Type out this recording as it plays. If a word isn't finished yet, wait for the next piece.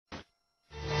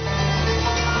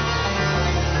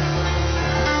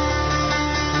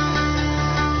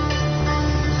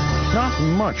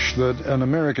much that an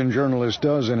American journalist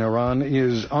does in Iran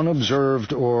is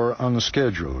unobserved or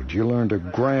unscheduled. You learn to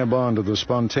grab onto the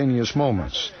spontaneous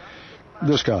moments.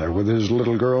 This guy with his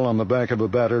little girl on the back of a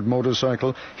battered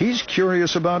motorcycle, he's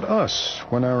curious about us.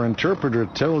 When our interpreter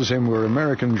tells him we're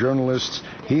American journalists,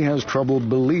 he has trouble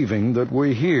believing that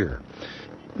we're here.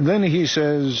 Then he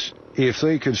says, if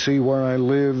they could see where I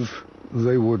live,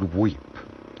 they would weep.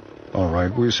 All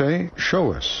right, we say,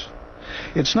 show us.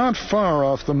 It's not far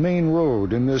off the main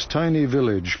road in this tiny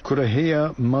village,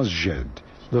 Kurahiya Masjid,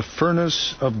 the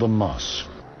furnace of the mosque.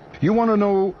 You want to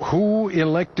know who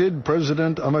elected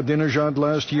President Ahmadinejad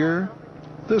last year?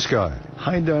 This guy,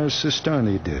 Haidar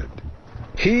Sistani, did.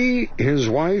 He, his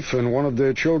wife, and one of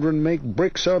their children make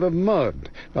bricks out of mud,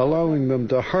 allowing them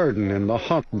to harden in the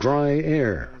hot, dry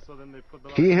air.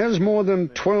 He has more than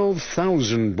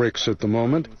 12,000 bricks at the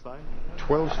moment.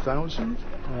 12,000?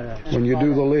 When you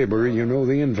do the labor, you know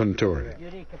the inventory.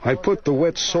 I put the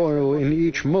wet soil in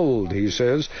each mold, he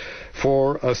says.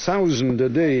 For 1,000 a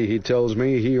day, he tells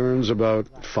me, he earns about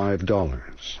 $5.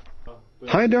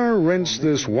 Haidar rents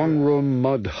this one-room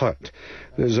mud hut.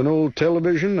 There's an old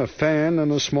television, a fan,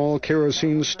 and a small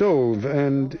kerosene stove,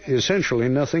 and essentially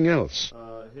nothing else.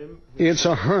 It's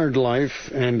a hard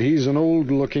life, and he's an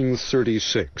old-looking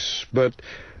 36. But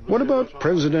what about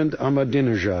President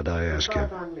Ahmadinejad, I ask him.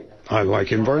 I like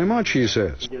him very much, he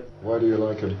says. Why do you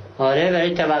like him?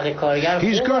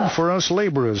 He's good for us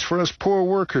laborers, for us poor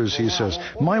workers, he says.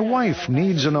 My wife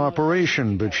needs an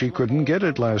operation, but she couldn't get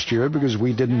it last year because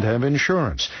we didn't have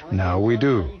insurance. Now we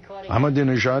do.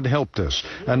 Ahmadinejad helped us,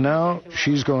 and now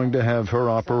she's going to have her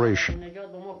operation.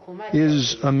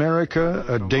 Is America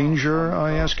a danger,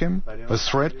 I ask him? A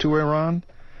threat to Iran?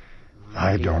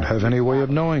 I don't have any way of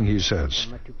knowing, he says.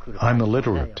 I'm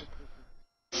illiterate.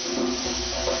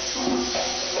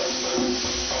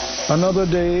 Another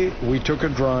day, we took a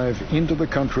drive into the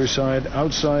countryside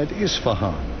outside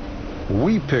Isfahan.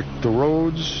 We picked the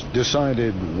roads,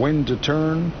 decided when to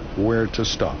turn, where to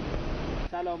stop.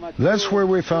 That's where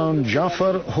we found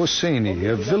Jafar Hosseini,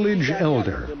 a village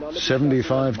elder,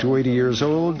 75 to 80 years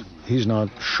old. He's not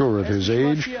sure of his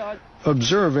age,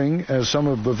 observing as some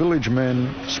of the village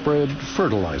men spread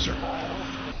fertilizer.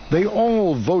 They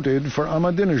all voted for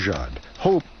Ahmadinejad,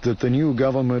 hoped that the new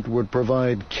government would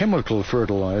provide chemical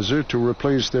fertilizer to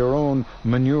replace their own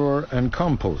manure and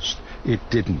compost. It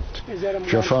didn't.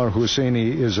 Jafar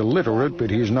Hosseini is illiterate, but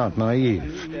he's not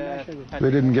naive. They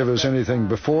didn't give us anything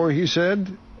before, he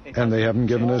said, and they haven't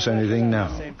given us anything now.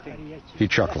 He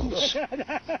chuckles.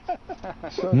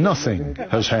 Nothing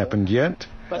has happened yet.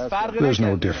 There's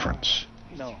no difference.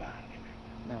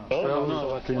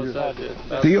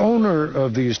 The owner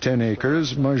of these 10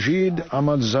 acres, Majid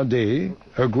Ahmadzadeh,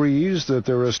 agrees that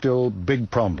there are still big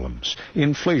problems: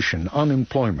 inflation,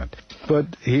 unemployment.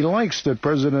 But he likes that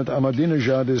President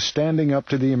Ahmadinejad is standing up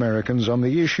to the Americans on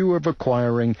the issue of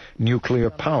acquiring nuclear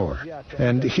power.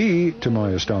 And he, to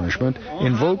my astonishment,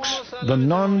 invokes the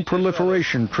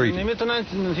Non-Proliferation Treaty.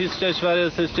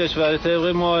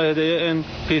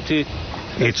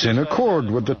 It's in accord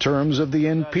with the terms of the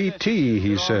NPT,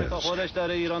 he says.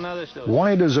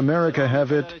 Why does America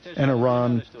have it and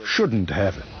Iran shouldn't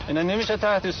have it?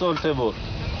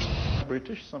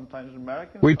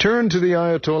 We turn to the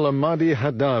Ayatollah Mahdi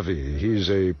Hadavi, he's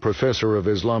a professor of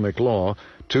Islamic law,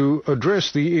 to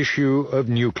address the issue of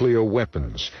nuclear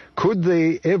weapons. Could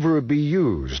they ever be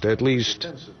used, at least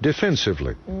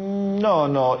defensively?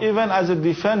 No. Even as a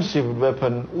defensive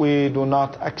weapon, we do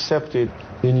not accept it.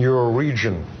 In your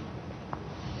region,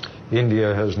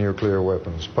 India has nuclear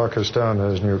weapons, Pakistan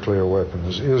has nuclear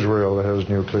weapons, Israel has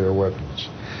nuclear weapons.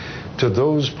 To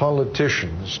those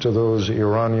politicians, to those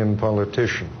Iranian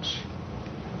politicians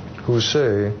who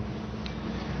say,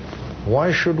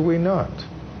 why should we not?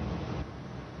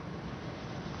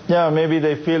 Yeah, maybe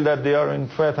they feel that they are in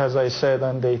threat, as I said,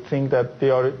 and they think that they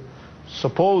are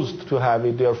supposed to have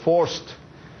it, they are forced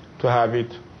to have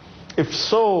it. If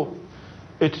so,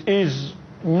 it is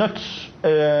not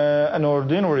an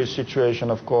ordinary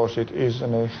situation, of course. It is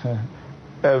a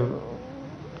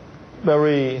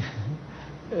very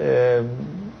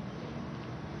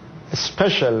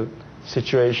special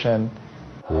situation.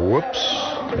 Whoops.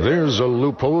 There's a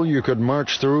loophole you could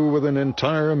march through with an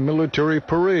entire military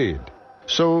parade.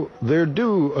 So there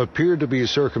do appear to be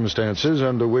circumstances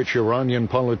under which Iranian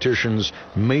politicians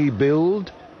may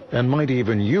build and might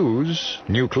even use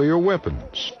nuclear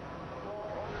weapons.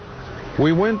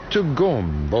 We went to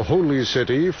Qom, the holy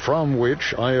city from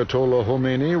which Ayatollah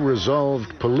Khomeini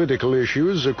resolved political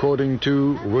issues according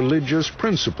to religious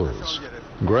principles.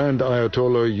 Grand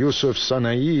Ayatollah Yusuf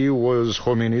Sana'i was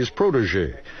Khomeini's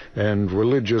protege, and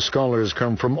religious scholars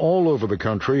come from all over the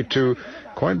country to,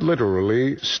 quite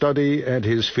literally, study at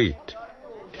his feet.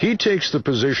 He takes the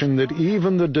position that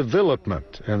even the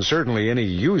development, and certainly any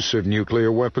use of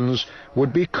nuclear weapons,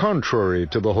 would be contrary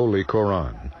to the Holy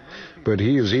Quran. But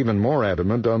he is even more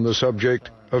adamant on the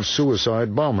subject of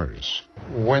suicide bombers.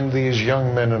 When these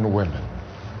young men and women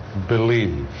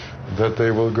believe that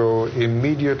they will go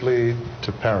immediately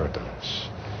to paradise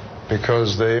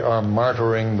because they are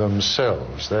martyring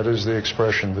themselves, that is the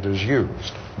expression that is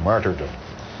used, martyrdom,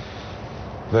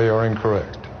 they are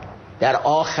incorrect. در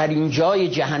آخرین جای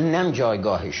جهنم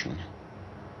جایگاهشونه.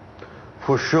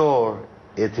 For sure,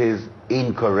 it is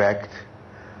incorrect.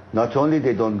 Not only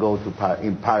they don't go to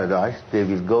in paradise, they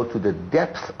will go to the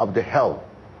depths of the hell,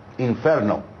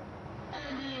 inferno.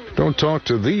 Don't talk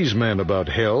to these men about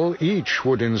hell. Each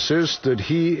would insist that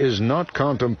he is not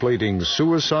contemplating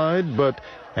suicide, but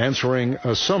answering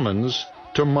a summons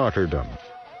to martyrdom.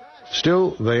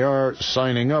 Still, they are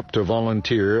signing up to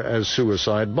volunteer as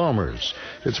suicide bombers.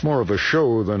 It's more of a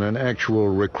show than an actual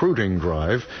recruiting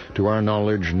drive. To our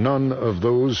knowledge, none of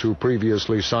those who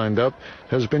previously signed up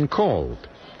has been called.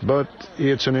 But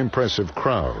it's an impressive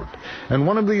crowd. And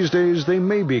one of these days, they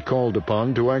may be called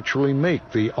upon to actually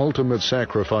make the ultimate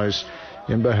sacrifice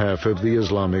in behalf of the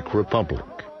Islamic Republic.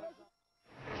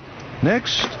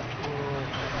 Next,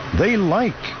 they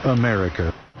like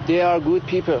America. They are good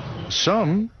people.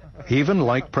 Some even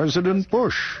like President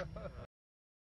Bush.